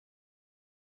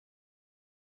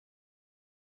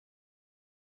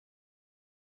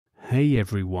Hey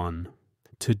everyone!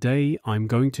 Today I'm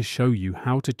going to show you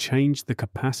how to change the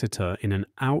capacitor in an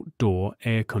outdoor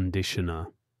air conditioner.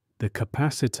 The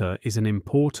capacitor is an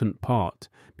important part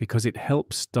because it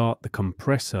helps start the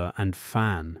compressor and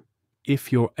fan.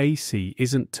 If your AC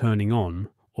isn't turning on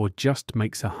or just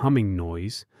makes a humming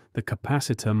noise, the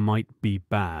capacitor might be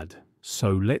bad.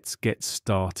 So let's get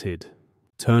started.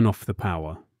 Turn off the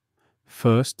power.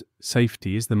 First,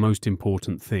 safety is the most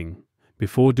important thing.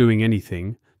 Before doing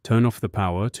anything, turn off the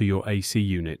power to your AC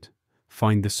unit.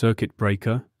 Find the circuit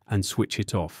breaker and switch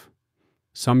it off.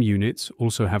 Some units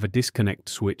also have a disconnect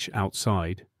switch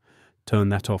outside. Turn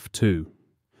that off too,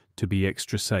 to be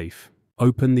extra safe.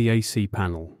 Open the AC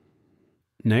panel.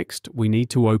 Next, we need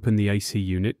to open the AC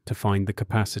unit to find the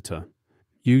capacitor.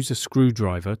 Use a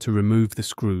screwdriver to remove the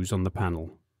screws on the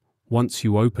panel. Once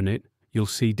you open it, you'll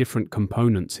see different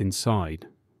components inside.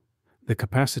 The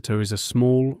capacitor is a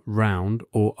small, round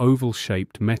or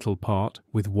oval-shaped metal part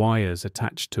with wires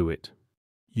attached to it.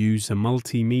 Use a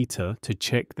multimeter to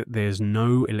check that there's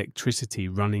no electricity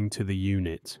running to the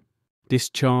unit.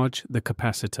 Discharge the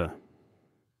capacitor.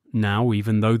 Now,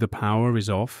 even though the power is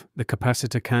off, the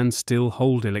capacitor can still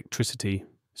hold electricity,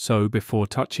 so before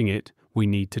touching it, we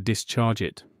need to discharge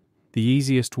it. The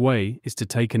easiest way is to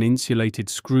take an insulated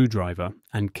screwdriver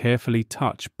and carefully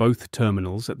touch both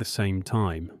terminals at the same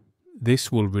time.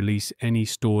 This will release any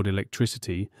stored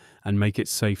electricity and make it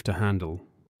safe to handle.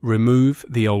 Remove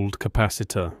the old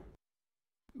capacitor.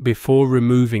 Before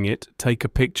removing it, take a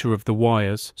picture of the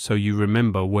wires so you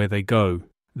remember where they go.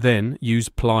 Then use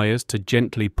pliers to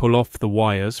gently pull off the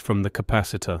wires from the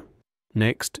capacitor.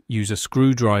 Next, use a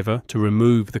screwdriver to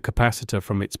remove the capacitor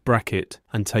from its bracket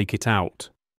and take it out.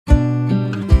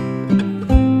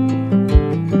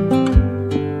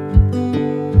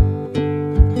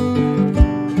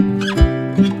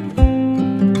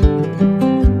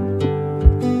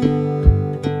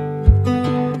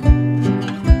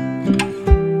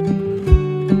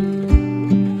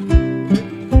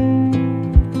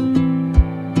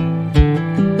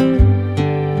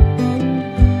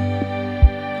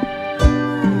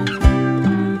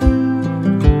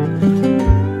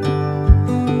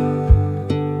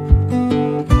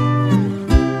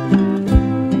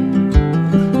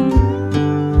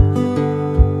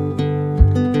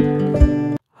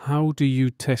 How do you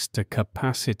test a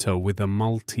capacitor with a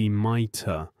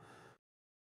multimeter?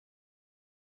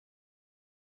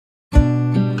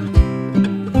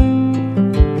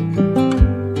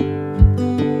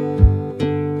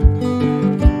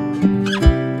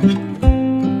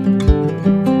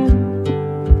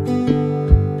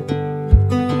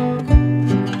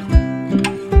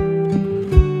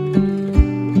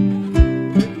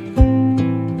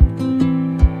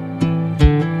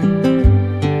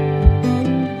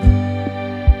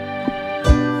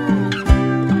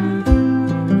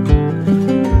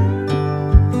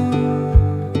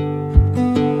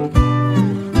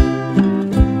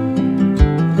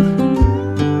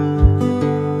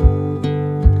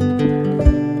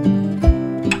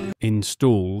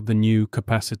 Install the new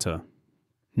capacitor.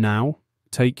 Now,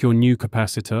 take your new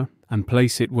capacitor and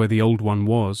place it where the old one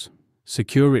was.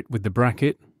 Secure it with the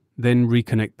bracket, then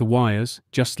reconnect the wires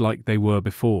just like they were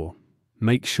before.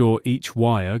 Make sure each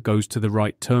wire goes to the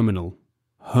right terminal.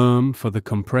 HERM for the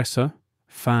compressor,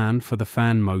 FAN for the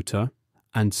fan motor,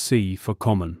 and C for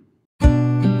common.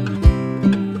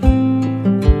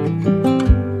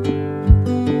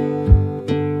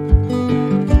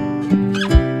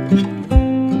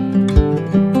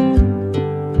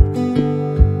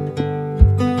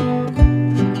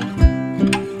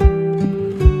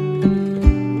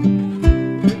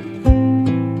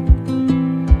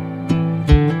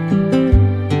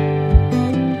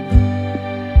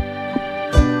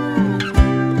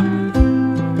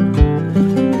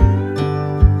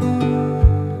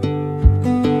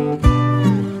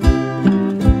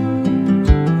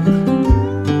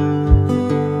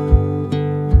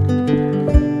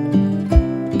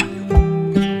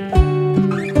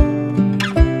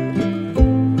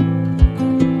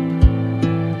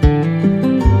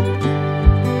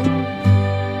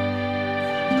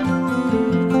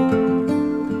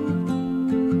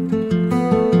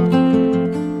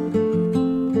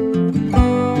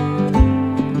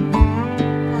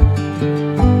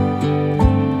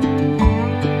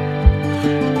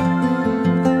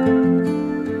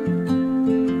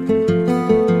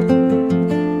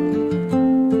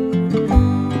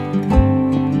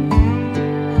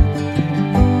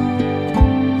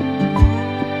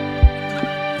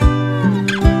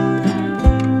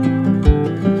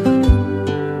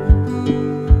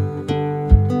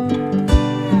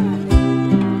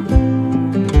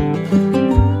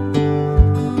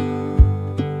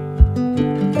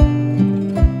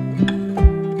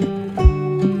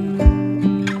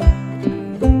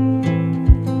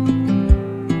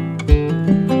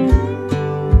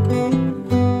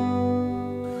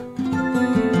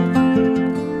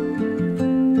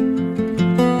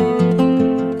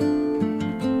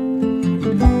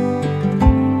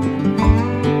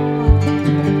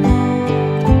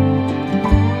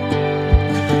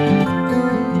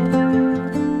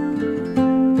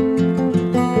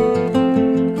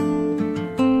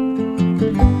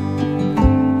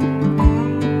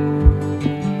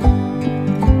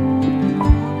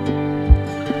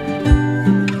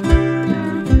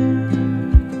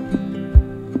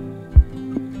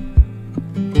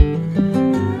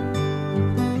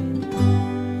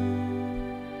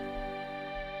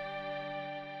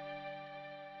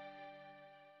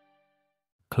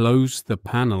 Close the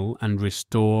panel and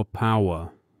restore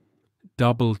power.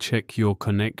 Double check your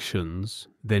connections,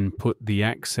 then put the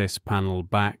access panel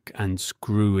back and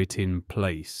screw it in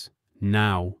place.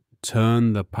 Now,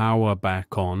 turn the power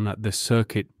back on at the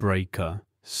circuit breaker.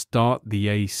 Start the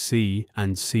AC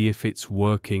and see if it's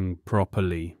working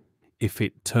properly. If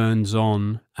it turns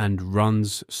on and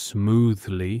runs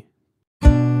smoothly,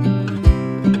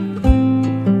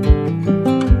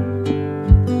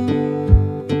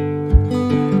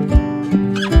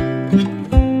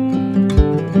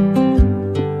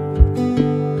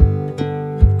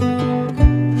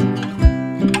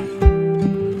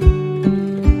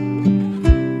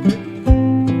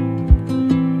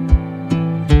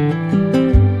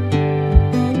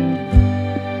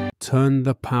 turn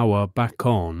the power back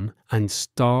on and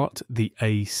start the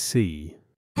AC.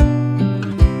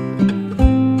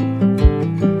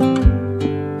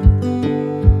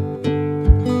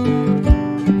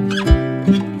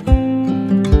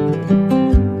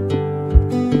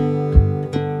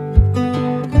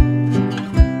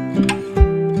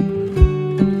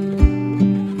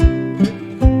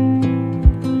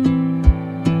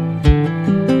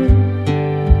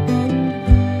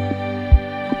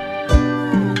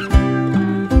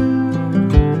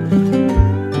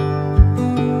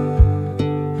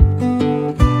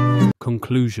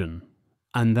 Conclusion.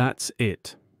 And that's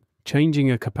it.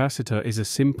 Changing a capacitor is a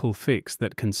simple fix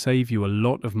that can save you a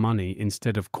lot of money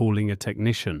instead of calling a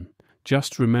technician.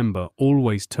 Just remember,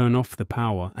 always turn off the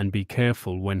power and be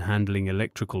careful when handling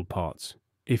electrical parts.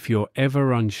 If you're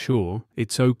ever unsure,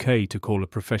 it's okay to call a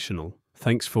professional.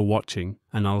 Thanks for watching,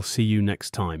 and I'll see you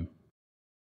next time.